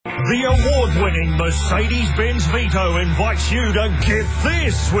The award-winning Mercedes-Benz Vito invites you to Get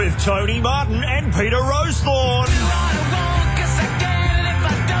This with Tony Martin and Peter Rowsthorn.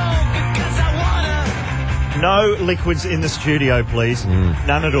 No liquids in the studio, please.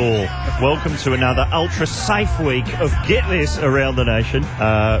 None at all. Welcome to another ultra-safe week of Get This around the nation.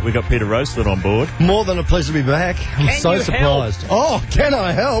 We've got Peter Rowsthorn on board. More than a pleasure to be back. I'm so surprised. Oh, can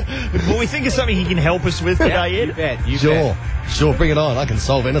I help? Will we think of something he can help us with today, Ed? You bet. You Sure. bet. Sure, bring it on. I can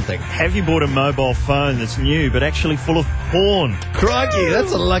solve anything. Have you bought a mobile phone that's new but actually full of porn? Crikey,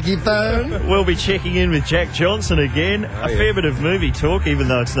 that's a lucky phone. We'll be checking in with Jack Johnson again. A fair bit of movie talk, even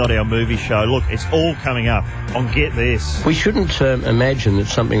though it's not our movie show. Look, it's all coming up on Get This. We shouldn't imagine that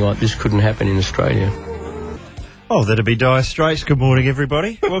something like this couldn't happen in Australia. Oh, that'd be Dire Straits. Good morning,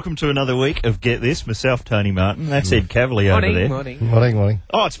 everybody. Welcome to another week of Get This. Myself, Tony Martin. That's Ed Cavalier over there. Morning.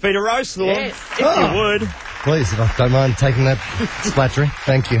 Oh, it's Peter Rowsthorn. Yes. If you would. Please, if I don't mind taking that splattery.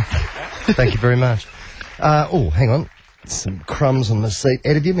 Thank you. Thank you very much. Oh, hang on. Some crumbs on the seat.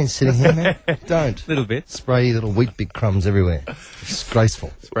 Ed, have you been sitting here, man? Don't. Little bit. Spray little wheat big crumbs everywhere.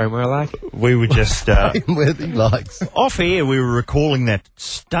 Disgraceful. Spray where I like it. We were just... Where he likes. off air, we were recalling that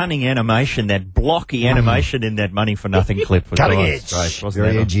stunning animation, that blocky animation in that Money for Nothing clip. With Cutting Dire edge. Straits, wasn't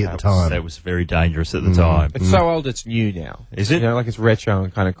Very it? edgy at the time. That was very dangerous at the time. It's so old it's new now. Is it? You know, like it's retro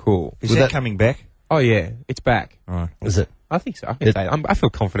and kind of cool. Is that coming back? Oh, yeah. It's back. Right. Is it? I think so. I can say I feel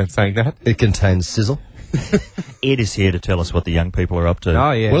confident saying that. It contains sizzle. Ed is here to tell us what the young people are up to.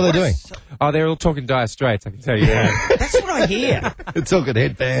 Oh, yeah. What are they doing? Oh, they're all talking Dire Straits, I can tell you that. That's what I hear. It's all good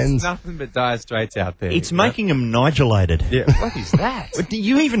headbands. Nothing but Dire Straits out there. It's making them nigelated. Yeah. What is that?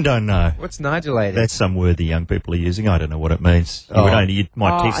 You even don't know. What's nigelated? That's some word the young people are using. I don't know what it means. You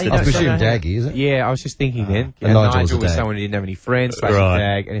might text it. I presume daggy, is it? Yeah, I was just thinking then. a Nigel was a Nigel was dag. someone who didn't have any friends, / Right. a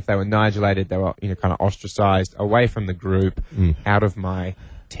dag, and if they were nigelated, they were kind of ostracized, away from the group, out of my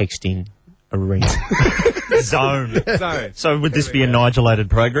texting arena. Zone. So, So would this be a nigelated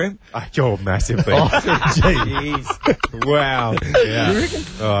program? you're massively. Oh, Jeez. Wow. Yeah. You reckon?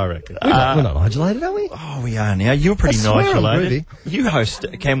 Oh, I reckon. We're not modulated, are we? Oh, we are now. You're pretty I swear on nigelated. Ruby. You host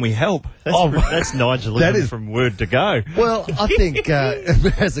Can We Help? That's Nigelism That is- from word to go. Well, I think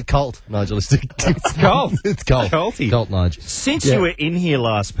as a cult, Nigelistic. It's cult. It's cult. Culty. Cult Nigel. Since Yeah. you were in here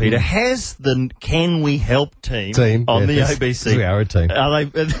last, Peter, has the Can We Help team on the yes, ABC... We are a team. Are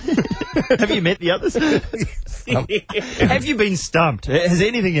they, have you met the others? Have you been stumped? Has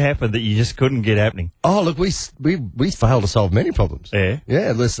anything happened that you just couldn't get happening? Oh, look, we fail to solve many problems. Yeah?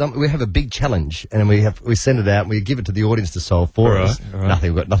 Yeah, we have a big challenge, and we send it out, and we give it to the audience to solve for us. Right.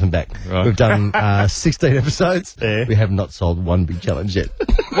 Nothing, we've got nothing back. Right. We've done 16 episodes. Yeah. We have not solved one big challenge yet.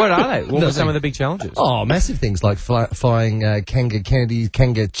 What are they? What were Nothing. some of the big challenges? Oh, massive things like flying Kanga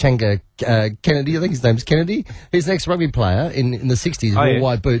Changa Kennedy. I think his name's Kennedy. He's an ex-rugby player in the 60s. Oh, wore yeah.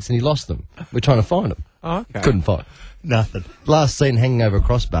 white boots, and he lost them. We're trying to find him. Oh, okay. Couldn't find. Nothing. Last seen hanging over a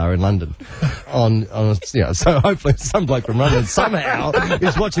crossbar in London. So hopefully some bloke from London somehow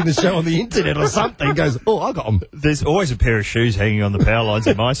is watching the show on the internet or something, goes, oh, I got him. There's always a pair of shoes hanging on the power lines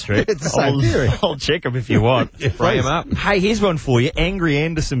in my street. It's the same theory. I'll check them if you want. Frame 'em up. Hey, here's one for you. Angry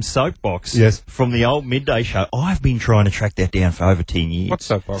Anderson soapbox. Yes. From the old midday show. I've been trying to track that down for over 10 years. What's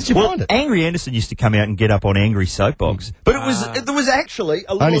soapbox? Did you find it? Angry Anderson used to come out and get up on Angry Soapbox. But there was actually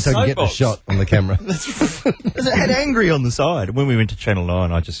a little Only so you can get the soapbox. shot on the camera. It had Angry on the side. When we went to Channel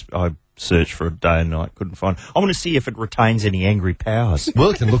 9, I searched for it day and night, couldn't find it. I want to see if it retains any angry powers.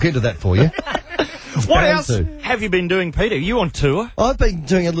 Well, can look into that for you. What bound else to. have you been doing, Peter? You on tour? I've been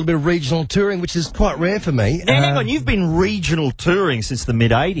doing a little bit of regional touring, which is quite rare for me. Now, hang on, you've been regional touring since the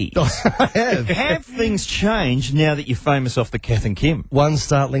mid-'80s. I have. Have things changed now that you're famous off the Kath and Kim? One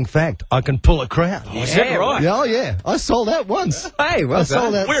startling fact, I can pull a crowd. Is that right? Yeah, oh, yeah. I sold out once. Hey, well I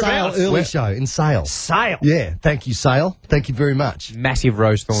sold done. out Whereabouts? Sale early show in Sale. Sale. Yeah, thank you, Sale. Thank you very much. Massive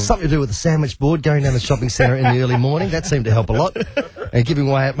Rowsthorn. Something to do with the sandwich board, going down the shopping centre in the early morning. That seemed to help a lot. And giving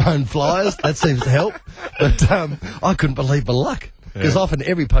away my own flyers, that seems to help. But I couldn't believe my luck. Because often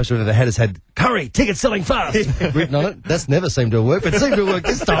every poster I've ever had has had, hurry, tickets selling fast, written on it. That's never seemed to have worked, but it seemed to work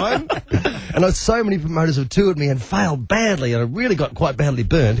this time. And so many promoters have toured me and failed badly, and I really got quite badly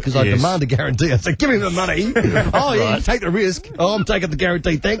burned because I demand a guarantee. I said, give me the money. Oh, yeah, you take the risk. Oh, I'm taking the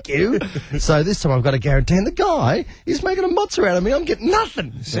guarantee, thank you. So this time I've got a guarantee, and the guy is making a mozza out of me. I'm getting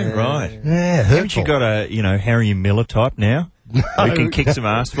nothing. Is that right? Yeah, Haven't hurtful. you got a, Harry Miller type now? Who can kick some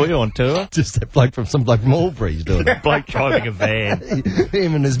ass for you on tour? Just that bloke from Albury's doing it. Bloke driving a van.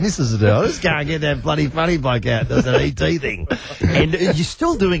 Him and his missus are doing it. Let's go and get that bloody funny bloke out. Does an ET thing. And you're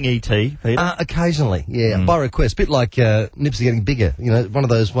still doing ET, Peter? Occasionally, yeah, by request. Bit like Nipsey Getting Bigger. You know, one of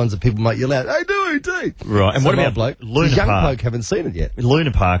those ones that people might yell out, "Hey, do ET!" Right. And what about bloke? Luna the young Park? bloke haven't seen it yet.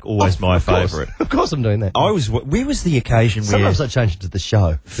 Luna Park, always my Of course. favourite. Of course I'm doing that. Where was the occasion where Sometimes I change it to the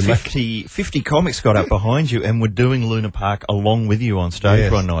show. 50 comics got up behind you and were doing Luna Park along with you on stage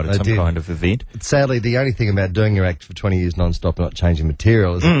Yes, one night at they some did. kind of event? Sadly, the only thing about doing your act for 20 years non-stop and not changing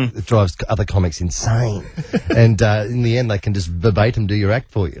material is it drives other comics insane. And in the end, they can just verbatim do your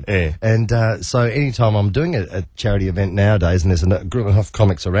act for you. Yeah. And so anytime I'm doing a charity event nowadays and there's enough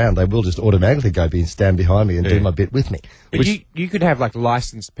comics around, they will just automatically stand behind me and do my bit with me. But you could have like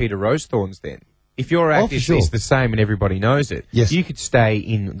licensed Peter Rowsthorns then. If your act for is, sure. is the same and everybody knows it, Yes. you could stay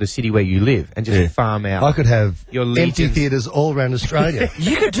in the city where you live and just farm out. I could have Your empty legions. theatres all around Australia.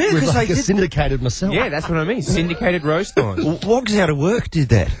 You could do, with because like they a did. syndicated myself. Yeah, that's what I mean. Syndicated Rowsthorns. Wogs Out of Work did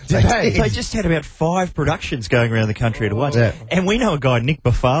that. they? They just had about 5 productions going around the country at once. Yeah. And we know a guy, Nick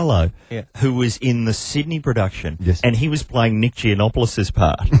Buffalo, Yeah. who was in the Sydney production. Yes. And he was playing Nick Giannopoulos'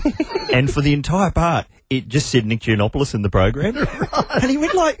 part. And for the entire part, it just said Nick Giannopoulos in the program. And he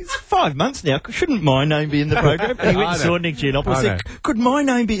went like, it's 5 months now, shouldn't my name be in the program? And he went and saw Nick Giannopoulos I know. said, could my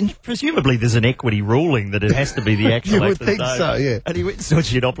name be, and presumably there's an equity ruling that it has to be the actual You would actor's think name. so, yeah. And he went and saw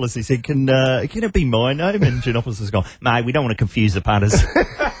Giannopoulos, he said, can it be my name? And Giannopoulos has gone, mate, we don't want to confuse the punters.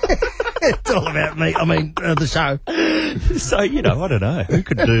 It's all about me. I mean, the show. So, I don't know. Who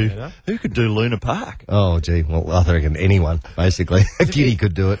could do Luna Park? Oh, gee. Well, I reckon anyone, basically. A kitty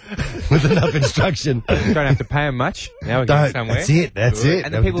could do it with enough instruction. You don't have to pay him much. Now we're going somewhere. That's it. That's it.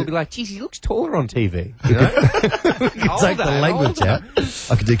 And then people will be like, geez, he looks taller on TV. You know? Take the language out.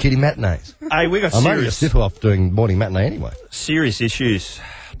 I could do kitty matinees. Hey, we got I'm only a serious stiffer off doing morning matinee anyway. issues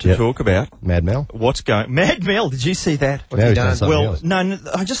to talk about. Mad Mel. What's going... Mad Mel, did you see that? Now he's done something Well, else. no,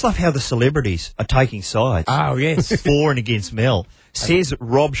 I just love how the celebrities are taking sides. Oh, yes. For and against Mel. Says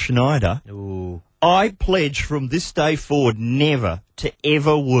Rob Schneider, Ooh. I pledge from this day forward never to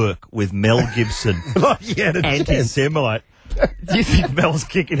ever work with Mel Gibson, anti-Semite. Do you think Mel's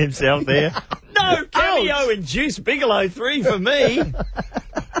kicking himself there? No, cameo in Juice Bigelow 3 for me.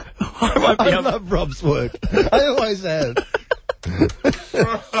 I won't be I able... love Rob's work. I always have.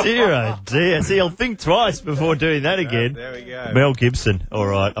 Dear, oh dear. See, I'll think twice before doing that again. There we go. Mel Gibson. All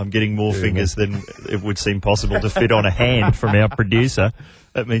right, I'm getting more fingers than it would seem possible to fit on a hand from our producer.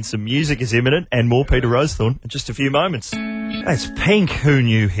 That means some music is imminent and more Peter Rowsthorn in just a few moments. That's Pink. Who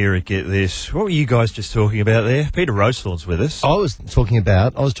knew here at Get This? What were you guys just talking about there? Peter Rowsthorn's with us. I was talking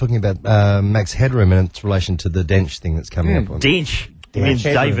about Max Headroom and its relation to the Dench thing that's coming up on. Dench. You mean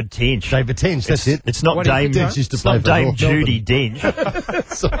David Tench. David Tench, that's it. It's not What is Dame, it, Dench used to it's play not for Dame North Judy Dench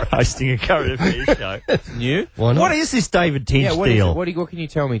hosting a current affairs show. New? Why not? What is this David Tench Yeah, what is deal? it? What can you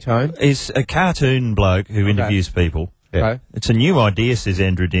tell me, Tone? Is a cartoon bloke who interviews people. Okay. It's a new idea, says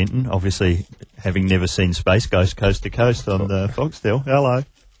Andrew Denton, obviously having never seen Space Ghost Coast to Coast on Foxtel. Hello.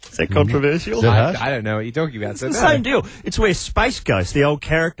 Is that controversial? Is that I don't know what you're talking about. It's the same deal. It's where Space Ghost, the old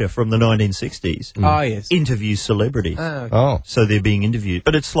character from the 1960s, Oh, yes. interviews celebrities. Oh, So they're being interviewed.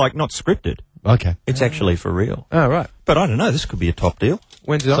 But it's like not scripted. okay. It's actually for real. Oh, right. But I don't know, this could be a top deal.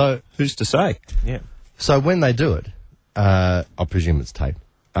 When's it on? So, Who's to say? Yeah. so when they do it, I presume it's tape,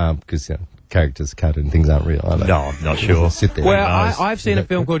 because characters, cartoon things aren't real, are they? No, I'm not sure. Sit there. Well, knows? I've seen a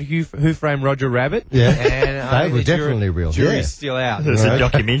film called Who Framed Roger Rabbit. Yeah. And They were definitely real. Jury's Yeah. still out. It was a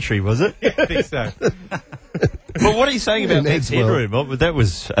documentary, was it? I think so. But what are you saying about In Max Ed's world. Headroom? That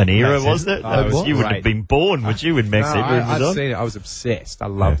was an era, Max wasn't it? Headroom. Oh, it was You wouldn't have great. been born, would you, when Max Headroom was I've on? seen it. I was obsessed. I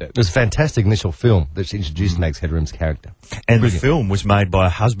loved It it. was a fantastic initial film that introduced Max Headroom's character. And the film was made by a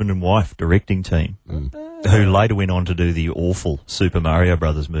husband and wife directing team who later went on to do the awful Super Mario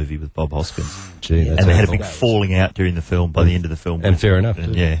Brothers movie with Bob Hoskins. Gee, that's And they had a awful. big falling out during the film by the end of the film. And fair enough.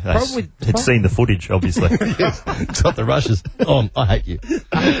 And yeah, they Problem with- had seen the footage, obviously. It's got the rushes. Oh, I hate you.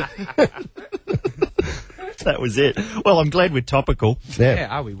 That was it. Well, I'm glad we're topical. Yeah, Yeah,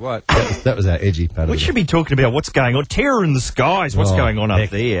 are we what? that was our edgy part We of should it. be talking about what's going on. Terror in the skies, what's Oh, going on up heck.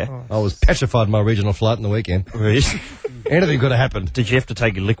 there. I was petrified in my regional flight in the weekend. Anything could have happened. Did you have to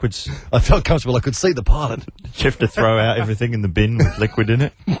take your liquids? I felt comfortable. I could see the pilot. Did you have to throw out everything in the bin with liquid in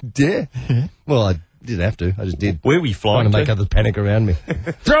it? Yeah. Well, I didn't have to. I just did. Where were you Trying flying to make to? others panic around me.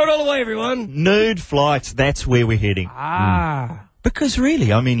 Throw it all away, everyone. Nude flights, that's where we're heading. Ah. Because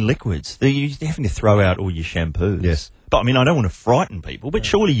really, I mean, liquids, you're having to throw out all your shampoos. Yes. But I mean, I don't want to frighten people, but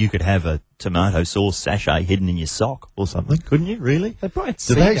surely you could have a tomato sauce sachet hidden in your sock or something, couldn't you, really? They probably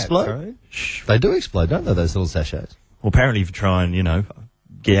Do they explode? They do explode, don't they, those little sachets? Well, apparently if you try and,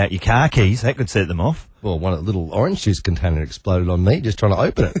 get out your car keys, that could set them off. Well, one little orange juice container exploded on me just trying to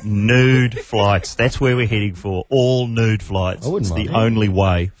open it. Nude flights. That's where we're heading for. All nude flights. I wouldn't it's mind the that. only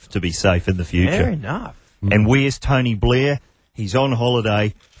way to be safe in the future. Fair enough. And where's Tony Blair? He's on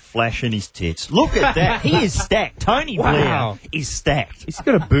holiday, flashing his tits. Look at that. He is stacked. Tony Wow. Blair is stacked. He's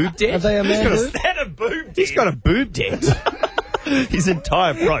got a boob dent. Are they a man? Is that a boob He's got a boob dent. His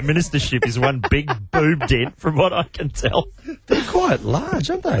entire prime ministership is one big boob dent, from what I can tell. They're quite large,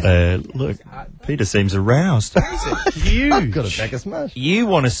 aren't they? Look, Peter seems aroused. Huge. I've got a back as much. You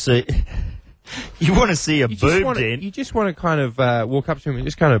want to see a boob dent? You just want to kind of walk up to him and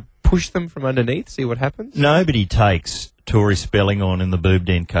just kind of push them from underneath, see what happens? Nobody takes Tory spelling on in the boob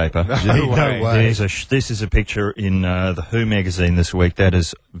dent caper. No way. This is a picture in the Who magazine this week. That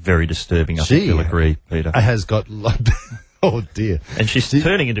is very disturbing. I think you'll agree, Peter. Has got... Oh, dear. And she's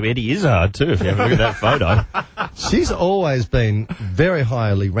turning into Eddie Izzard, too, if you have a look at that photo. She's always been very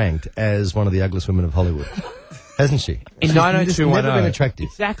highly ranked as one of the ugliest women of Hollywood. Hasn't she? In She's 90210. never been attractive.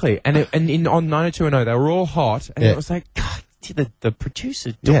 Exactly. And on 90210, they were all hot. And Yeah. it was like, God, the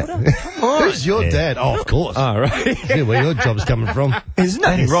producer's daughter? Yeah. Come on. Who's your dad? Oh, of course. Oh, right. Yeah, where your job's coming from. There's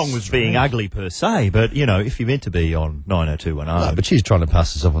nothing wrong with being ugly per se, but, if you're meant to be on 90210. No, but she's trying to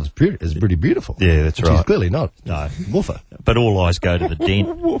pass herself as pretty beautiful. Yeah, that's But right. She's clearly not. No. Woofer. But all eyes go to the dent.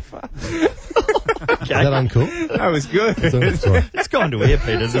 Is that uncool? That was good. Sorry. It's gone to air,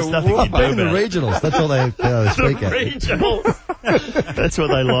 Peter. There's nothing you do In the about it. regionals, that's all they speak at. Regionals. That's what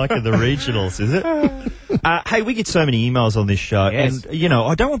they like in the regionals, is it? Hey, we get so many emails on this show, Yes. and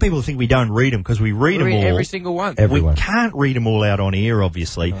I don't want people to think we don't read them, because we read them all. Every single one. Everyone. We can't read them all out on air,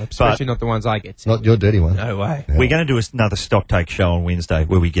 obviously. Especially not the ones I get to. Not your dirty one. No way. We're going to do another stock take show on Wednesday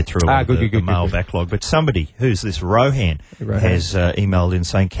where we get through all the mail backlog. But somebody, who's this Rohan, has emailed in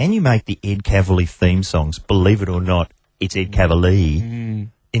saying, can you make the Ed Cavalier theme songs, believe it or not, it's Ed Cavalier,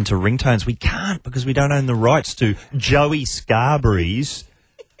 into ringtones? We can't, because we don't own the rights to Joey Scarberry's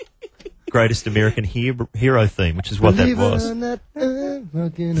Greatest American Hero theme, which is what that was. Is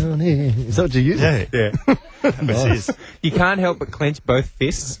that what you use? Yeah. Nice. You can't help but clench both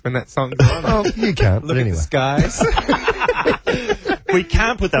fists when that song's on. Oh, you can't. Look But anyway. at the skies. We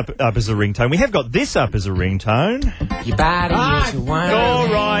can't put that up as a ringtone. We have got this up as a ringtone. Your body is a wine. All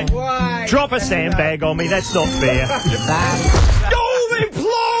right. Drop a sandbag on me. That's not fair. Golden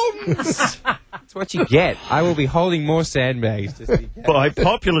plums! That's what you get. I will be holding more sandbags. By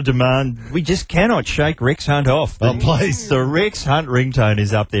popular demand, we just cannot shake Rex Hunt off. Oh, please. The Rex Hunt ringtone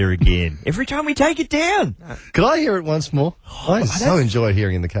is up there again. Every time we take it down. Could I hear it once more? I so enjoy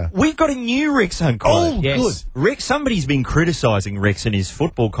hearing in the car. We've got a new Rex Hunt quote. Oh, Yes. good. Rex, somebody's been criticising Rex and his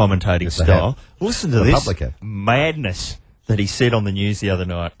football commentating Yes, they style. have. Listen to The this public have. madness that he said on the news the other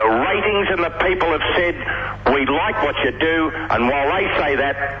night. The ratings and the people have said, we like what you do, and while they say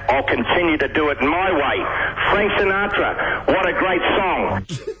that, I'll continue to do it my way. Frank Sinatra, what a great song.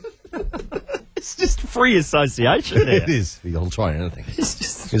 It's just free association there. It is. You'll try anything. It's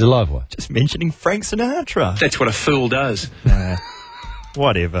just, He's a live one. just mentioning Frank Sinatra. That's what a fool does.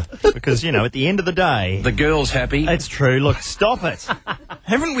 Whatever. Because, at the end of the day... The girl's happy. That's true. Look, stop it.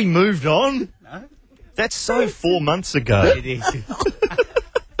 Haven't we moved on? No. That's so 4 months ago. It is.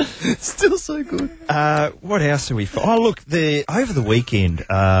 Still so good. What else are we... Oh, look, over the weekend,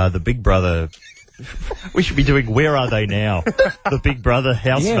 the Big Brother... We should be doing Where Are They Now? The Big Brother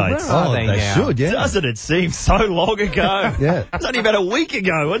housemates. where are they now? should, yeah. Doesn't it seem so long ago? Yeah. It's only about a week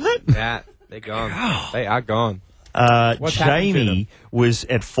ago, wasn't it? Yeah, they're gone. They are gone. What's happened to Jamie was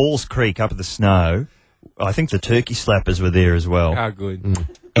at Falls Creek up at the snow. I think the turkey slappers were there as well. Oh, good. Good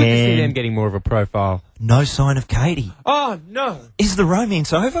to see them getting more of a profile. No sign of Katie. Oh, no. Is the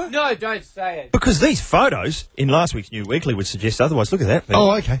romance over? No, don't say it. Because these photos in last week's New Weekly would suggest otherwise. Look at that, Pete.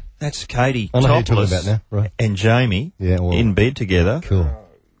 Oh, okay. That's Katie I know who you're topless talking about now. Right. and Jamie Yeah, well- in bed together. Cool.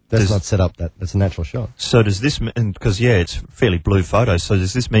 That's not set up. That's a natural shot. So does this mean, because, it's fairly blue photos, so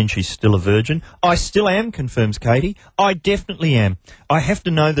does this mean she's still a virgin? I still am, confirms Katie. I definitely am. I have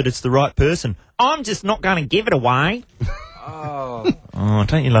to know that it's the right person. I'm just not going to give it away. Oh. Oh,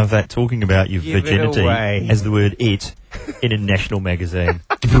 don't you love that, talking about your Give it virginity away. as the word it in a national magazine?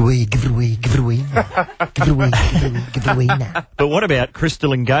 Give it away, give it away, give it away now. Give it away, give it away, give it away now. But what about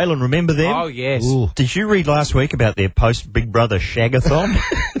Crystal and Galen? Remember them? Oh, yes. Ooh. Did you read last week about their post-Big Brother shagathon?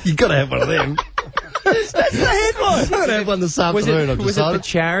 You got to have one of them. That's the headline. I'm going to have one this Was afternoon, I've it for decided.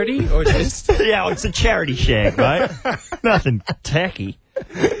 charity or just... Yeah, it's a charity shag, mate. Nothing tacky.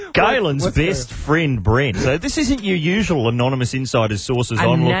 Galen's what's friend, Brent. So this isn't your usual anonymous insider sources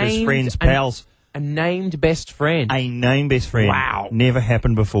on lookers, friends, pals. A named best friend. A named best friend. Wow. Never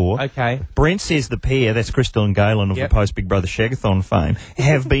happened before. Okay. Brent says the pair, that's Crystal and Galen of Yep. the post-Big Brother Shagathon fame,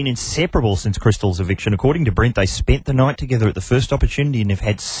 have been inseparable since Crystal's eviction. According to Brent, they spent the night together at the first opportunity and have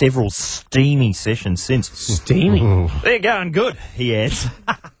had several steamy sessions since. Steamy. They're going good, he adds.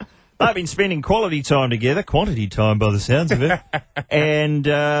 They've been spending quality time together, quantity time by the sounds of it, and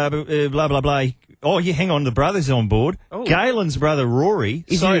blah, blah, blah. Oh, yeah, hang on, the brother's on board. Oh. Galen's brother, Rory.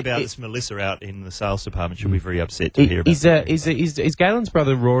 Sorry he- about this, Melissa out in the sales department. She'll be very upset to hear about Is Galen's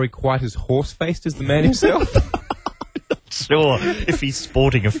brother Rory quite as horse-faced as the man himself? Sure, if he's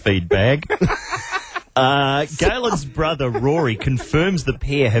sporting a feed bag. Galen's brother, Rory, confirms the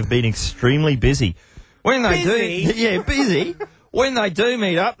pair have been extremely busy. When they Busy? do... Yeah, busy. When they do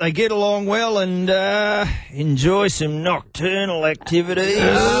meet up, they get along well and enjoy some nocturnal activities, he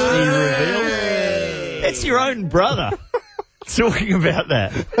reveals. It's your own brother talking about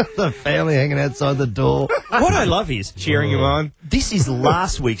that. The family hanging outside the door. What I love is... Cheering you on. This is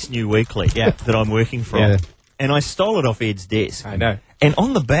last week's New Weekly that I'm working from. Yeah. And I stole it off Ed's desk. I know. And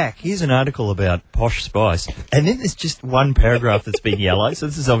on the back, here's an article about Posh Spice. And then there's just one paragraph that's been yellow. So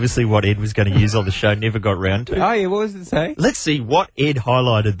this is obviously what Ed was going to use on the show, never got round to. Oh, yeah, what does it say? Let's see what Ed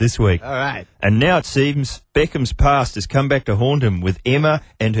highlighted this week. All right. And now it seems Beckham's past has come back to haunt him, with Emma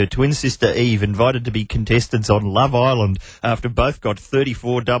and her twin sister Eve invited to be contestants on Love Island after both got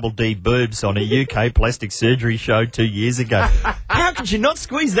 34 double D boobs on a UK plastic surgery show 2 years ago. How could you not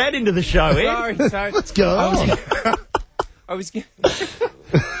squeeze that into the show, Ed? Sorry. What's going on?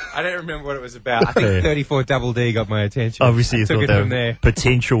 I don't remember what it was about. I think 34 Double D got my attention. Obviously, you I took thought it they from were there.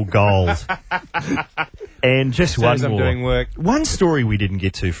 potential goals. And just As soon one as I'm more. doing work. One story we didn't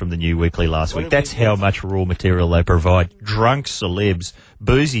get to from the New Weekly last week. That's how much raw material they provide. Drunk celebs.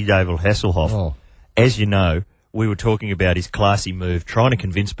 Boozy David Hasselhoff. Oh. As you know, we were talking about his classy move, trying to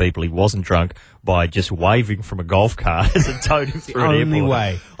convince people he wasn't drunk by just waving from a golf cart as it towed him through an only airport.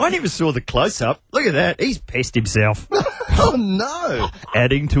 way. I never saw the close-up. Look at that. He's pissed himself. Oh, no.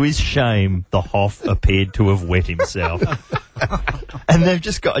 Adding to his shame, the Hoff appeared to have wet himself. And they've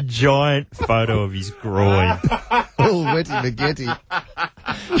just got a giant photo of his groin. Oh, Wetty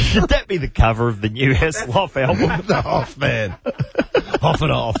McGetty. Should that be the cover of the new Hasselhoff album? The Hoff, man. Hoff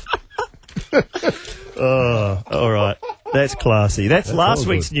it off. Oh, all right. That's classy. That's last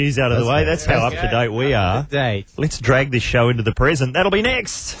all week's good. news out of the way. That's how up to date we are. Date. Let's drag this show into the present. That'll be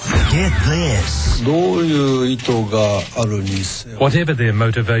next. Get this. Whatever their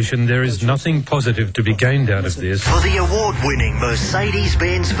motivation, there is nothing positive to be gained out of this. For the award-winning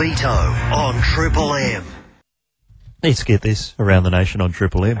Mercedes-Benz Vito on Triple M. Let's get this around the nation on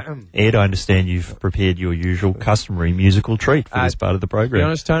Triple M. Ed, I understand you've prepared your usual customary musical treat for this part of the To be program.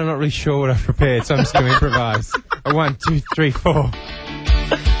 honest, Tony, I'm not really sure what I've prepared, so I'm just going to improvise. A 1, 2, 3, 4.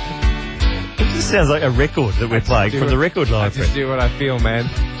 This sounds like a record that we're playing from the record I library. just do what I feel, man.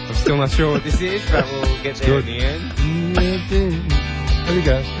 I'm still not sure what this is, but we'll get there in the end. There we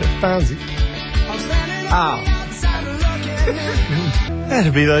go. Bouncy.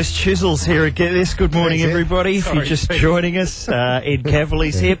 That'd be those chisels here at Get This. Good morning, Thanks, Ed. everybody. If you're just joining us, Ed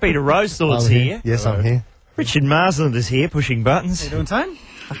Cavalier's here, Peter Rowsthorn's I'm here. Yes, I'm here. Richard Marsland is here, pushing buttons.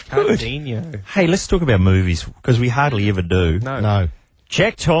 Cardinho. Hey, let's talk about movies, because we hardly ever do. No.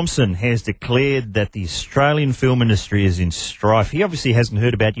 Jack Thompson has declared that the Australian film industry is in strife. He obviously hasn't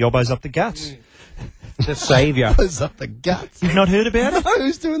heard about Yobbo's Up the Guts. The saviour. Pulls up the guts. You've not heard about it? No,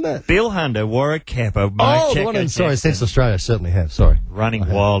 who's doing that? Bill Hunter, Warwick Capper, Mark Oh, the Jacko one in, sorry, Jackson, Central Australia. I certainly have. Sorry. running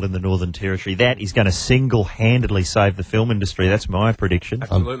wild in the Northern Territory. That is going to single-handedly save the film industry. That's my prediction.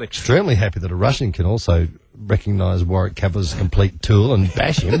 I'm extremely happy that a Russian can also recognise Warwick Capper's complete tool and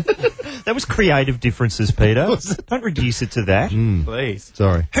bash him. That was creative differences, Peter. Don't reduce it to that. Please.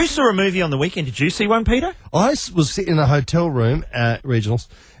 Sorry. Who saw a movie on the weekend? Did you see one, Peter? I was sitting in a hotel room at Regionals,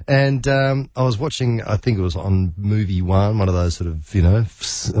 and I was watching, I think it was on Movie One, one of those sort of,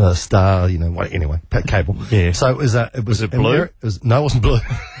 Star, anyway, cable. Yeah. So it was it blue? No, it wasn't blue.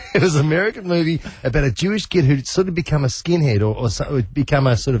 It was an American movie about a Jewish kid who'd sort of become a skinhead or would become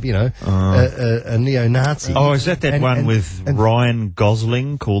a sort of, a neo-Nazi. Oh, is that one with Ryan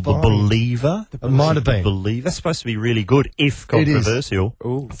Gosling called The Believer? It might have been. Believer. That's supposed to be really good, if It is. controversial.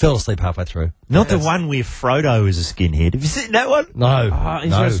 Fell asleep halfway through. Not the one where Frodo is a skinhead. Have you seen that one? No.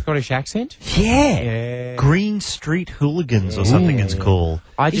 Is there a Scottish accent? Yeah. Green Street Hooligans or something it's called.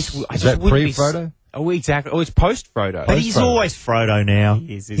 I Is just that wouldn't be pre-Frodo? Oh, exactly. Oh, it's post-Frodo. But he's Frodo. always Frodo now.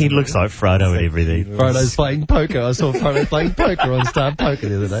 He is, isn't He he? looks like Frodo at everything. Frodo's playing poker. I saw Frodo playing poker on Star Poker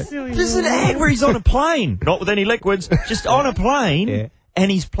the other day. There's an ad where he's on a plane, not with any liquids, just on a plane, And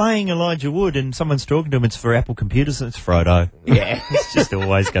he's playing Elijah Wood, and someone's talking to him. It's for Apple Computers, and it's Frodo. Yeah. It's just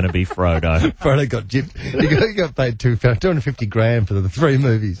always going to be Frodo. Frodo got gypped. He got paid $250,000 for the 3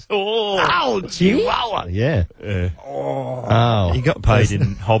 movies. Oh, Chihuahua. Yeah. Oh. He got paid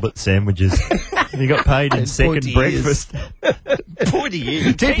in Hobbit sandwiches. He got paid in second pointy breakfast. Pointy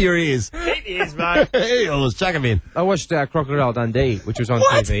ears. Tip your ears. It is, mate. Hey, let's chuck him in. I watched Crocodile Dundee, which was on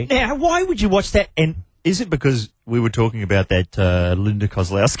What? TV. Now, why would you watch that? And is it because we were talking about that Linda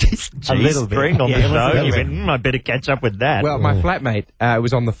Kozlowski's little bit. G-string on Yeah, the a little show? And you bit. went, I better catch up with that. Well, my flatmate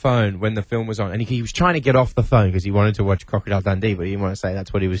was on the phone when the film was on, and he was trying to get off the phone because he wanted to watch Crocodile Dundee, but he didn't want to say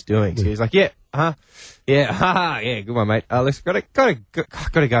that's what he was doing. So he was like, yeah, good one, mate. Let's gotta go.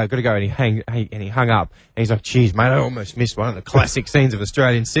 And he hung up. And he's like, geez, mate, I almost missed one of the classic scenes of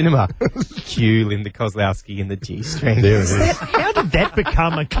Australian cinema. Cue Linda Kozlowski in the G-string. There it is. How did that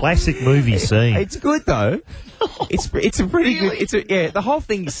become a classic movie scene? It's good though. It's a pretty good. The whole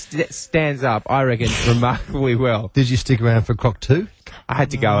thing stands up, I reckon, remarkably well. Did you stick around for Croc 2? I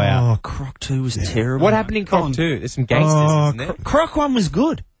had to go out. Oh, Croc 2 was terrible. What happened in Croc 2? There's some gangsters, isn't there? Croc 1 was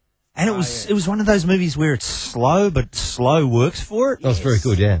good. And it was one of those movies where it's slow, but slow works for it. That was very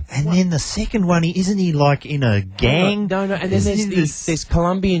good, yeah. And then the second one, isn't he like in a gang? No. And then there's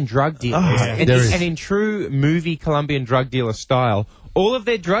Colombian drug dealers. And in true movie Colombian drug dealer style, all of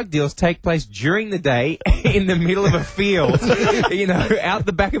their drug deals take place during the day in the middle of a field, out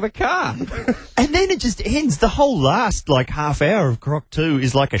the back of a car. And then it just ends. The whole last, half hour of Croc 2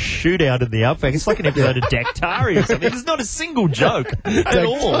 is like a shootout in the outback. It's like an episode of Dactari or something. There's not a single joke at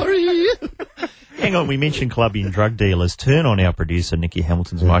all. Hang on, we mentioned Colombian drug dealers. Turn on our producer, Nikki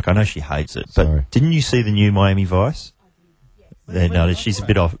Hamilton's mic. I know she hates it, but Sorry. didn't you see the new Miami Vice? No, she's a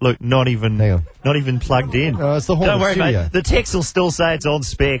bit off. Look, not even plugged in. Oh, it's the Hornet Don't worry, studio. mate. The text will still say it's on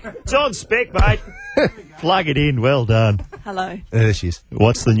spec. It's on spec, mate. Plug it in. Well done. Hello. There she is.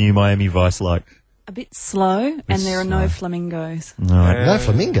 What's the new Miami Vice like? A bit slow, and there are no flamingos. No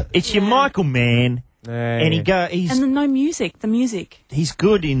flamingo. It's your Michael Mann, and he's And no music. The music. he's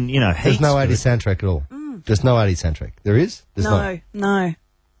good in There's Heat's no good. 80s soundtrack at all. There's no 80s soundtrack. There is? There's No.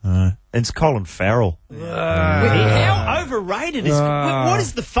 It's Colin Farrell. How overrated is? What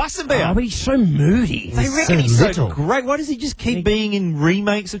is the fuss about? But he's so moody. They reckon he's so little. great. Why does he just keep being in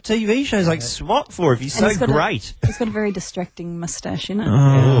remakes of TV shows like SWAT for if he's And so he's got great? He's got a very distracting moustache, you know.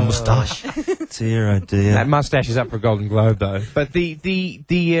 Oh, moustache. Dear, oh dear. That mustache is up for a Golden Globe, though. But the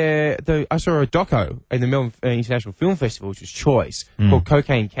I saw a doco in the Melbourne International Film Festival, which was Choice, called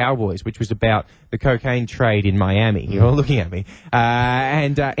Cocaine Cowboys, which was about the cocaine trade in Miami. You're all looking at me.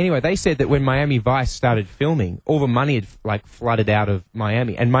 Anyway, they said that when Miami Vice started filming, all the money had flooded out of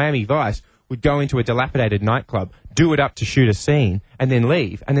Miami, and Miami Vice would go into a dilapidated nightclub, do it up to shoot a scene, and then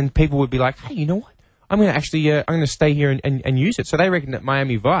leave. And then people would be like, hey, you know what? I'm going to stay here and use it. So they reckon that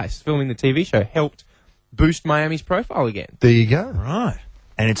Miami Vice, filming the TV show, helped boost Miami's profile again. There you go. Right.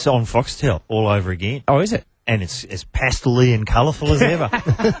 And it's on Foxtel all over again. Oh, is it? And it's as pastel-y and colourful as ever.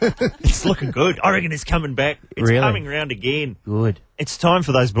 It's looking good. I reckon it's coming back. It's Really? coming round again. Good. It's time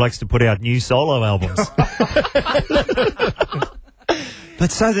for those blokes to put out new solo albums.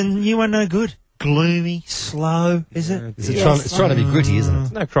 But so the new one no good. Gloomy, slow, is it? It's trying to be gritty, isn't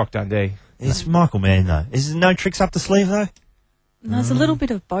it? No Croc Dundee. It's Michael Mann though. Is there no tricks up the sleeve though? There's a little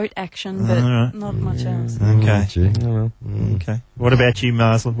bit of boat action, but not much else. Okay. Gee. Okay. What about you,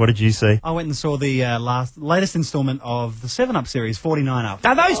 Marsland? What did you see? I went and saw the latest instalment of the 7-Up series, 49 Up.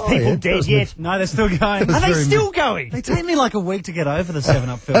 Are those people dead yet? No, they're still going. Are they still going? They take me like a week to get over the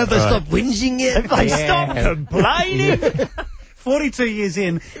 7-Up film. Have they stopped whinging yet? Have they stopped complaining? 42 years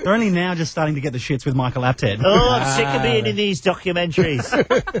in, they're only now just starting to get the shits with Michael Apted. Oh, I'm sick of being in these documentaries.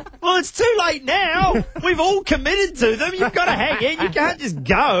 Well, it's too late now. We've all committed to them. You've got to hang in. You can't just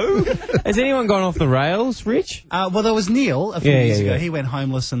go. Has anyone gone off the rails, Rich? Well, there was Neil a few years ago. He went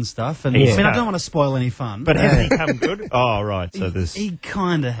homeless and stuff. And Yeah. I mean, I don't want to spoil any fun. But hasn't he come good? Oh, right. So there's he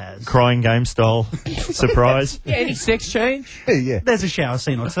kind of has. crying game style surprise. Yeah, any sex change? Yeah. There's a shower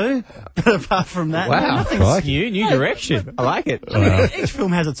scene or two. But apart from that, Wow. nothing's New direction. I like it. I mean, each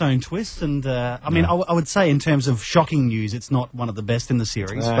film has its own twist, and I would say in terms of shocking news, it's not one of the best in the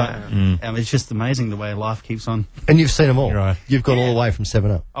series, but it's just amazing the way life keeps on. And you've seen them all. Right. You've gone all the way from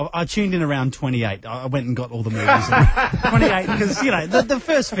 7-Up. I tuned in around 28. I went and got all the movies. And 28, because, the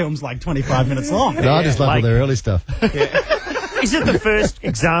first film's like 25 minutes long. No, I just love all their early stuff. Is it the first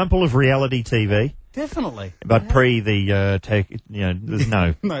example of reality TV? Definitely. But pre the tech, there's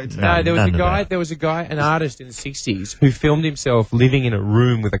no. No, There was a guy, an artist in the 60s, who filmed himself living in a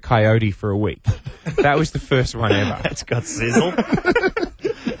room with a coyote for a week. That was the first one ever. That's got sizzle.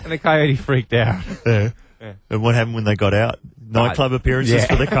 And the coyote freaked out. And what happened when they got out? nightclub appearances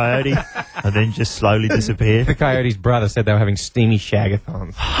for the Coyote, and then just slowly disappear. The Coyote's brother said they were having steamy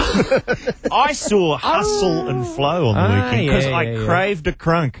shagathons. I saw Hustle and Flow on the weekend because I craved a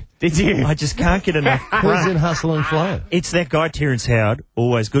crunk. Did you? I just can't get enough crunk. Who's in Hustle and Flow? It's that guy, Terrence Howard,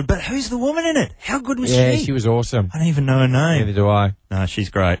 always good. But who's the woman in it? How good was she? Yeah, she was awesome. I don't even know her name. Neither do I. No, she's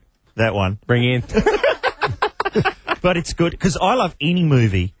great. That one. Bring in. But it's good because I love any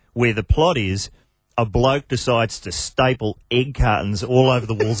movie where the plot is a bloke decides to staple egg cartons all over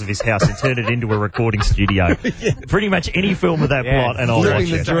the walls of his house and turn it into a recording studio. Pretty much any film with that plot, and I'll watch it.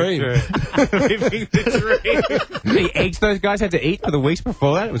 Living the dream. The eggs those guys had to eat for the weeks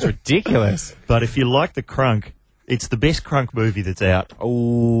before that, it was ridiculous. But if you like the crunk, it's the best crunk movie that's out.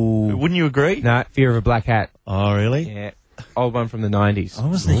 Oh. Wouldn't you agree? No, Fear of a Black Hat. Oh, really? Yeah. Old one from the 90s. I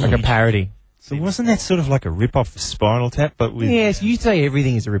wasn't like a parody. So wasn't that sort of like a rip-off of Spinal Tap, but with... Yes, you say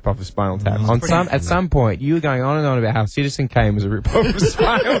everything is a rip-off of Spinal Tap. At some point, you were going on and on about how Citizen Kane was a rip-off of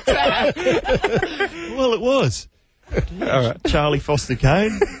Spinal Tap. Well, it was. All right. Charlie Foster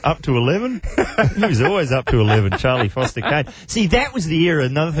Kane, up to 11. He was always up to 11, Charlie Foster Kane. See, that was the era,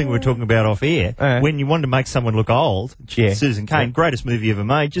 another thing we were talking about off air, when you wanted to make someone look old. Yeah. Citizen Kane, greatest movie ever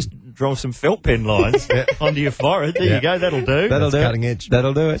made, just draw some felt pen lines onto your forehead. There you go, that'll do. That'll do cutting edge.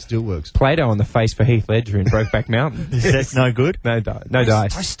 That'll do it. Still works. Play-Doh on the face for Heath Ledger in Brokeback Mountain. Is that no good? No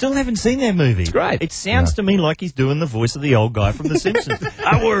dice. I still haven't seen that movie. It's great. It sounds to me like he's doing the voice of the old guy from The Simpsons.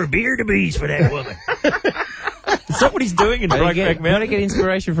 I wore a beard to bees for that woman. Is that what he's doing in Brokeback Mountain? Gotta get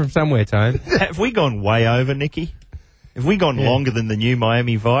inspiration from somewhere, Tone. Have we gone way over, Nicky? Have we gone longer than the new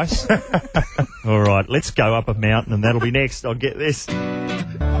Miami Vice? All right, let's go up a mountain and that'll be next. I'll get this.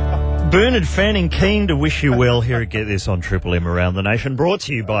 Bernard Fanning, keen to wish you well here at Get This on Triple M Around the Nation, brought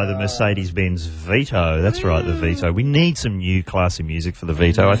to you by the Mercedes-Benz Vito. That's right, the Vito. We need some new classy music for the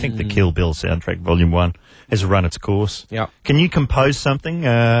Vito. I think the Kill Bill soundtrack, Volume 1, has run its course. Yep. Can you compose something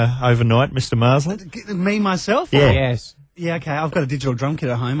overnight, Mr. Marsland? Me, myself? Yeah. Yes. Yeah, okay. I've got a digital drum kit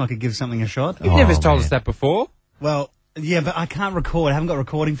at home. I could give something a shot. You've never told us that before. Well, yeah, but I can't record. I haven't got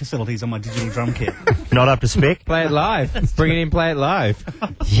recording facilities on my digital drum kit. Not up to spec? Play it live. Bring it in, play it live.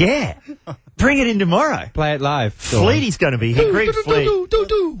 Yeah. Bring it in tomorrow. Play it live. Fleety's going to be here. Greg Fleet.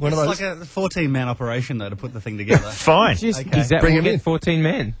 One of It's those. like a 14-man operation, though, to put the thing together. Fine. Just, Okay. is that Bring we'll him in. get 14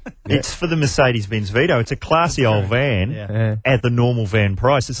 men? It's for the Mercedes-Benz Vito. It's a classy old van Yeah. at the normal van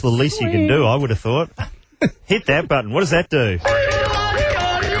price. It's the least you can do, I would have thought. Hit that button. What does that do?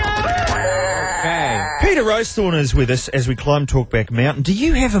 Okay. Peter Rowsthorn is with us as we climb Talkback Mountain. Do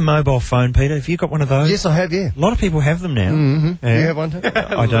you have a mobile phone, Peter? Have you got one of those? Yes, I have, yeah. A lot of people have them now. Mm-hmm. You have one too?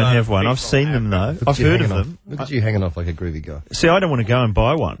 I don't have one. I've seen them, though. I've heard of them. Look at you hanging off like a groovy guy. See, I don't want to go and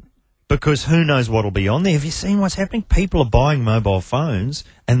buy one because who knows what'll be on there. Have you seen what's happening? People are buying mobile phones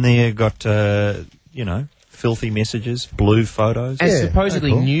and they've got, filthy messages, blue photos. And Yeah, supposedly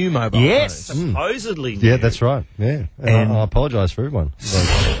cool. new mobile Yes, phones. supposedly new. Yeah, that's right. Yeah. And- I apologise for everyone.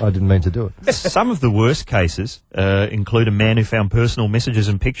 I didn't mean to do it. Some of the worst cases include a man who found personal messages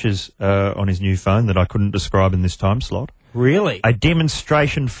and pictures on his new phone that I couldn't describe in this time slot. Really? A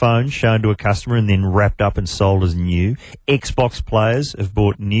demonstration phone shown to a customer and then wrapped up and sold as new. Xbox players have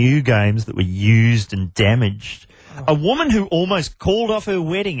bought new games that were used and damaged. A woman who almost called off her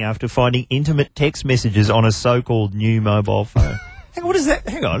wedding after finding intimate text messages on a so-called new mobile phone. Hang on, what is that?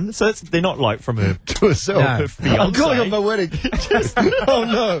 Hang on. So they're not like from her To herself. No. her fiancé. I'm calling on my wedding. Oh,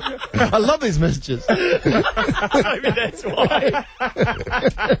 no. I love these messages. Maybe that's why.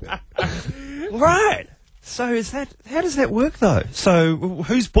 Right. So how does that work though? So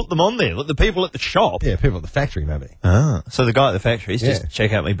who's put them on there? Like the people at the shop? Yeah, people at the factory, maybe. Ah. So the guy at the factory's Yeah. just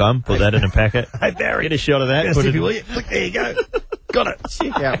check out my bum, put that in a packet. Hey Barry, get a shot of that. Put it in. Look, there you go. Got it.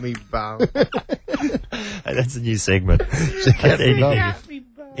 Check out me bum. Hey, that's a new segment.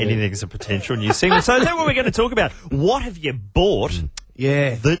 Anything's a potential new segment. So that's what we're going to talk about. What have you bought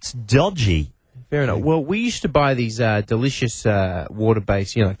Yeah. that's dodgy? Fair enough. Well, we used to buy these delicious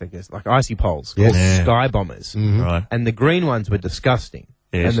water-based, like icy poles Yes. called Yeah. Sky Bombers. Right. And the green ones were disgusting.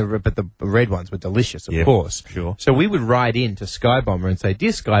 Yes. But the red ones were delicious, of Yeah, course. sure. So we would write in to Sky Bomber and say,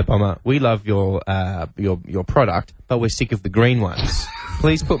 "Dear Sky Bomber, we love your product, but we're sick of the green ones.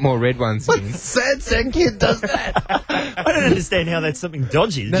 Please put more red ones in." Sad kid does that. I don't understand how that's something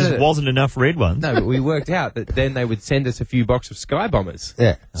dodgy. There No, just no. wasn't enough red ones. No, but we worked out that then they would send us a few boxes of Sky Bombers.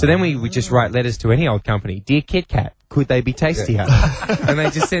 Yeah. So then we would just write letters to any old company. "Dear Kit Kat, could they be tastier?" And they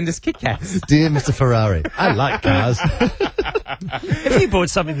just send us Kit Kats. Dear Mr. Ferrari, I like cars. Have you bought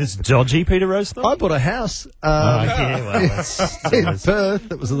something that's dodgy, Peter Rowsthorn? I bought a house In in Perth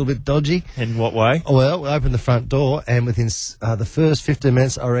that was a little bit dodgy. what way? Well, we opened the front door, and within the first 15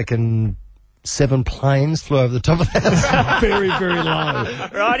 minutes, I reckon 7 planes flew over the top of the house. Very, very low.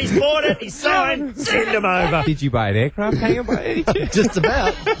 Right, he's bought it. He's signed. Send him over. Did you buy an aircraft hangar by any chance? Just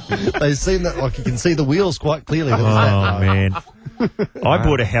about. They've seen that, like you can see the wheels quite clearly. Oh, man. I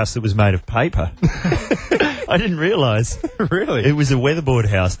bought a house that was made of paper. I didn't realise. Really? It was a weatherboard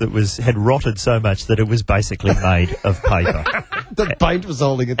house that had rotted so much that it was basically made of paper. The paint was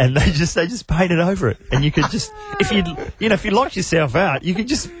holding it. And they just painted over it. And you could just, if you locked yourself out, you could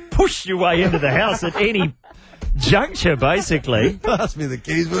just push your way into the house at any juncture, basically. Pass me the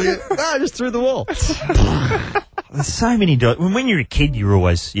keys, will you? No, just through the wall. There's so many... When you're a kid, you're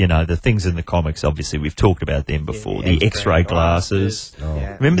always, the things in the comics, obviously, we've talked about them before. The X-ray glasses. Oh.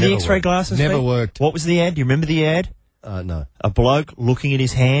 Yeah. Remember the X-ray glasses? Never Pete? worked. What was the ad? Do you remember the ad? No. A bloke looking at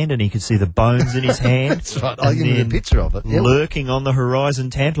his hand and he could see the bones in his hand. That's right. I'll give you a picture of it. Yep. Lurking on the horizon,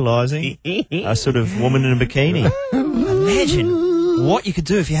 tantalising, a sort of woman in a bikini. Imagine what you could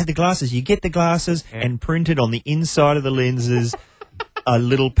do if you had the glasses. You get the glasses and printed on the inside of the lenses a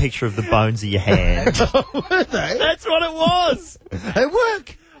little picture of the bones of your hand. Were they? That's what it was. They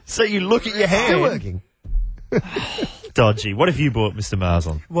work. So you look at your hand. Still working. Dodgy. What have you bought, Mr.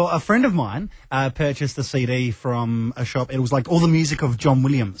 Marsland? Well, a friend of mine purchased a CD from a shop. It was like all the music of John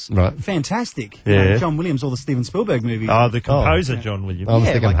Williams. Right. Fantastic. Yeah. John Williams, all the Steven Spielberg movies. Oh, the composer, John Williams. I was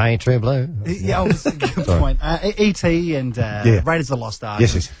Yeah, thinking, like- hey, True Blue. Yeah, it was a good point. E.T. and Raiders of the Lost Ark.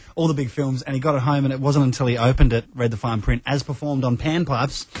 Yes, and yes. all the big films. And he got it home, and it wasn't until he opened it, read the fine print, as performed on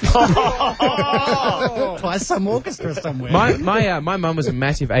panpipes by some orchestra somewhere. My mum was a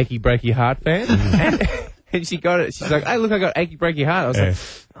massive Achy Breaky Heart fan. And she got it. She's like, "Hey, look, I got Achy Breaky Heart." I was like,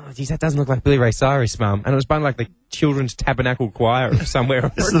 "Oh, geez, that doesn't look like Billy Ray Cyrus, Mum." And it was by like the Children's Tabernacle Choir of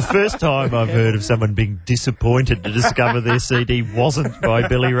somewhere. It's the first time I've heard of someone being disappointed to discover their CD wasn't by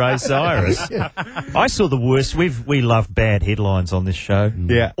Billy Ray Cyrus. I saw the worst. We love bad headlines on this show.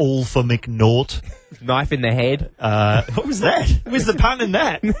 Yeah. All for McNaught. Knife in the head. What was that? Where's the pun in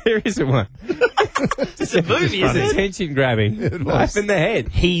that? There isn't one. It's a movie, It's isn't it? attention grabbing. Knife in the head.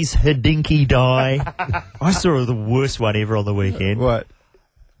 He's Hidinky Die. I saw the worst one ever on the weekend. What?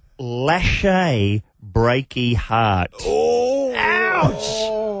 Lachey Breaky Heart. Oh! Ouch!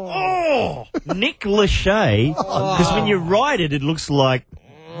 Oh! Nick Lachey. Because when you write it, it looks like...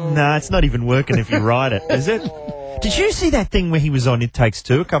 Nah, it's not even working if you write it, is it? Did you see that thing where he was on It Takes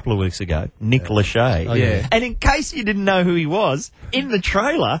Two a couple of weeks ago? Nick Lachey. Oh, yeah. And in case you didn't know who he was, in the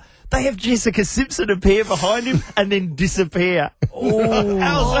trailer, they have Jessica Simpson appear behind him and then disappear. Oh,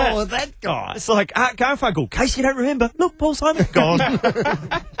 how's that? Oh, that guy. It's like, Garfunkel, in case you don't remember, look, Paul Simon, gone.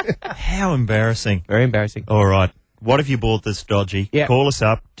 How embarrassing. Very embarrassing. All right. What have you bought that's dodgy? Yeah. Call us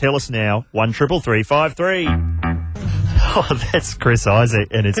up. Tell us now. 1-333-553. Oh, that's Chris Isaac,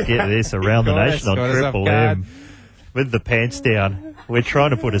 and it's Get This Around the God, Nation on that's got us off Triple guard. M. With the pants down. We're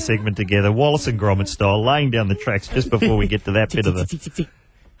trying to put a segment together, Wallace and Gromit style, laying down the tracks just before we get to that bit of the...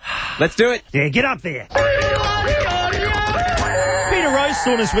 Let's do it. Yeah, get up there. Peter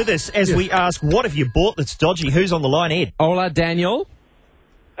Rowsthorn is with us as we ask, what have you bought that's dodgy? Who's on the line, Ed? Hola, Daniel.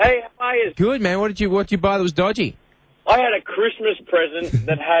 Hey, how are you? Good, man. What did you buy that was dodgy? I had a Christmas present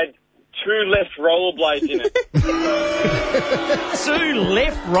that had 2 left rollerblades in it. 2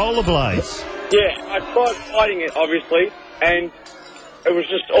 left rollerblades. Yeah, I tried fighting it, obviously, and it was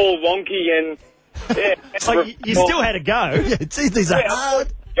just all wonky and... Yeah, It's like you still had a go. Yeah, geez, these are hard.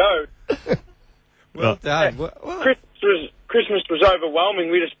 Go. Well done. Christmas was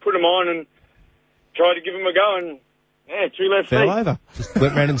overwhelming. We just put them on and tried to give them a go, and 2 left Fell feet. over. Just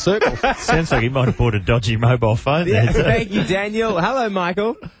went round in circles. Sounds like he might have bought a dodgy mobile phone there. Yeah, thank you, Daniel. Hello,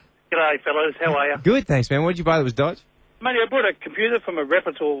 Michael. G'day, fellas. How are you? Good, thanks, man. What did you buy that was dodgy? Mate, I bought a computer from a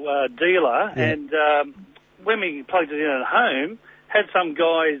reputable dealer, and when we plugged it in at home, had some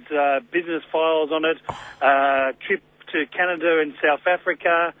guy's business files on it, trip to Canada and South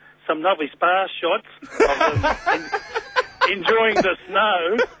Africa, some lovely spa shots of them enjoying the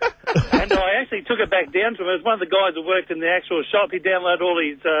snow, and I actually took it back down to him. It was one of the guys who worked in the actual shop. He downloaded all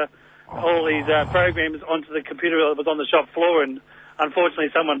these programs onto the computer that was on the shop floor, and unfortunately,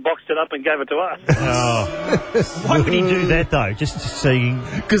 someone boxed it up and gave it to us. Oh. Why would he do that, though? Just so he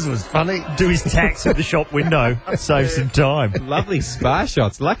Because it was funny. do his tax at the shop window. Save some time. Lovely spa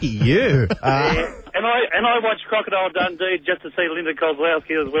shots. Lucky you. And I watched Crocodile Dundee just to see Linda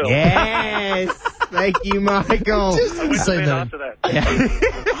Kozlowski as well. Yes. Thank you, Michael. Just I went to say bed that. after that. I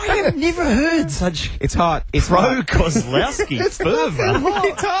have never heard such It's hot. It's pro hot. Kozlowski fervour.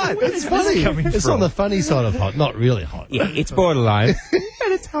 It's hot. It's funny. coming It's from? on the funny side of hot, not really hot. Yeah, it's borderline.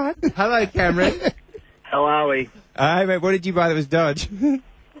 But it's hot. Hello, Cameron. How are we? Hey, mate, what did you buy that was dodge?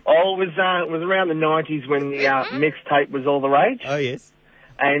 Oh, it was around the 90s when the mixtape was all the rage. Oh, yes.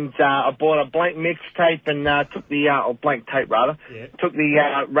 and I bought a blank mixtape and took the or blank tape rather, took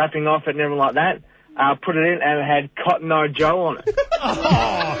the wrapping off it and everything like that. Put it in and it had Cotton Eye Joe on it.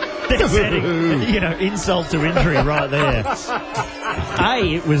 That's insult to injury right there.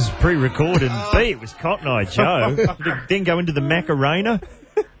 A, it was pre-recorded, and B, it was Cotton Eye Joe. Did it then go into the Macarena?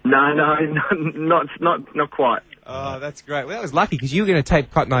 No, not quite. Oh, that's great. Well, that was lucky because you were going to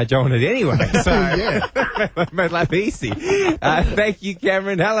tape Cotton Eye Joe on it anyway. So, made life easy. Thank you,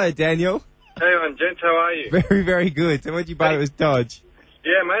 Cameron. Hello, Daniel. Hey, on, gents. How are you? Very, very good. So, what did you buy that was Dodge?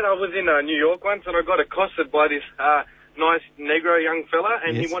 Yeah, mate. I was in New York once, and I got accosted by this nice Negro young fella,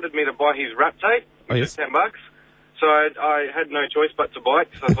 and he wanted me to buy his rap tape, which was $10. So I had no choice but to buy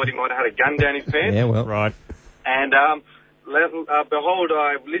it because I thought he might have had a gun down his pants. Yeah, well, right. And behold,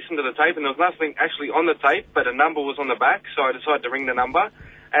 I listened to the tape, and there was nothing actually on the tape, but a number was on the back, so I decided to ring the number,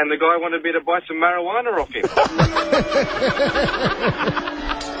 and the guy wanted me to buy some marijuana off him.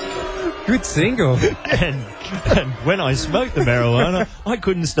 Good single. And when I smoked the marijuana, I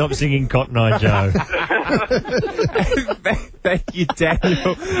couldn't stop singing Cotton Eye Joe. Thank you,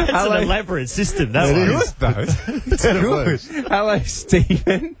 Daniel. It's an elaborate system, that It one. is, though. It's good. Hello,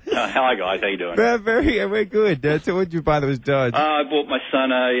 Stephen. Hi, guys. How you doing? We're good. So what did you buy that was Dodge? I bought my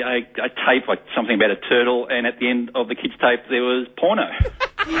son a tape, like something about a turtle, and at the end of the kids' tape there was porno.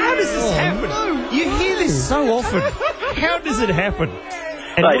 How does this happen? No. You hear this so often. How does it happen?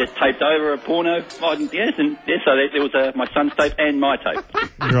 They just taped over a porno. So there was my son's tape and my tape.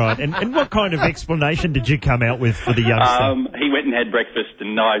 Right. And what kind of explanation did you come out with for the youngster? He went and had breakfast,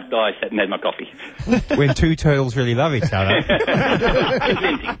 and I sat and had my coffee. When two turtles really love each other.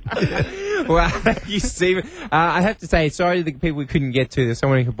 Well, thank you, Stephen. I have to say, sorry to the people we couldn't get to. There's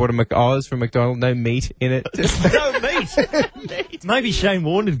someone who bought a McOz from McDonald's. No meat in it. No meat. Maybe Shane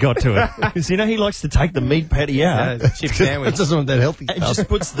Warne got to it. Because, he likes to take the meat patty out. Chip sandwich. It doesn't want that healthy And stuff. just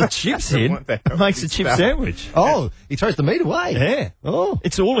puts the chips in, makes a chip sandwich. Oh, he throws the meat away. Yeah. Oh.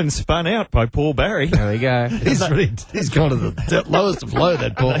 It's all in spun out by Paul Barry. There we go. He's gone to the lowest of low,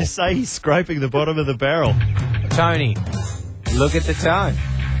 that Paul. They say he's scraping the bottom of the barrel. Tony, look at the time.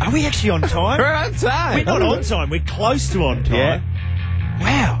 Are we actually on time? We're on time. We're not on time. We're close to on time. Yeah.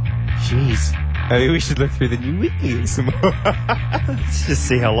 Wow. Jeez. Maybe we should look through the new wiki some more. Let's just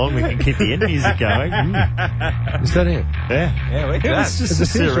see how long we can keep the end music going. Is that it? Yeah. Yeah, we're done. Let's just,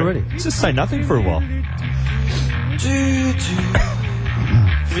 It's finished already. Let's just say nothing for a while. Can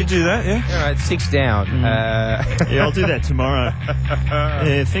we do that, yeah? All right, 6 down. Yeah, I'll do that tomorrow.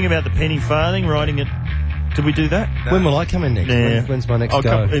 Thing about the penny farthing, writing it. Did we do that? No. When will I come in next? Yeah. When's my next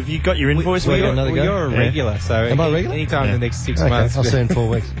go? Have you got your invoice? You're a regular, so am I regular? Anytime in the next 6 months. I'll see you in 4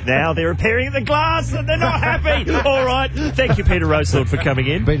 weeks. Now they're repairing the glass and they're not happy. All right. Thank you, Peter Rowsthorn, for coming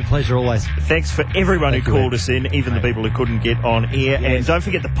in. Been a pleasure always. Thanks for everyone who called us in, even the people who couldn't get on air. Yes. And don't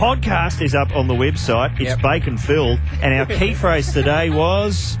forget, the podcast is up on the website. It's bacon filled. And our key phrase today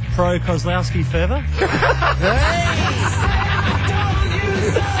was... Pro Kozlowski fervour.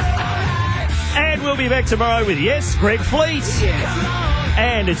 And we'll be back tomorrow with, Greg Fleet.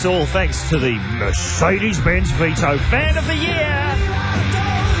 And it's all thanks to the Mercedes-Benz Vito Fan of the Year.